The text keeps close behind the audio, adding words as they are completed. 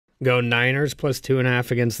Go Niners plus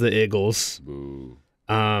 2.5 against the Eagles. Boo.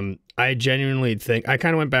 I genuinely think, I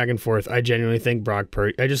kind of went back and forth. I genuinely think Brock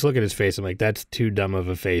Purdy, I just look at his face. I'm like, that's too dumb of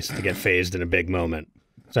a face to get phased in a big moment.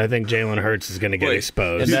 So I think Jalen Hurts is going to get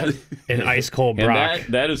exposed. And ice cold Brock.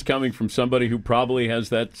 And that is coming from somebody who probably has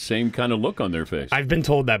that same kind of look on their face. I've been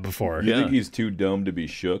told that before. You think he's too dumb to be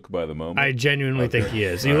shook by the moment? I genuinely think he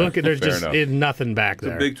is. You look at, there's just nothing back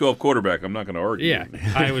there. It's a Big 12 quarterback. I'm not going to argue. Yeah,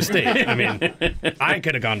 Iowa State. I mean, I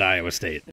could have gone to Iowa State.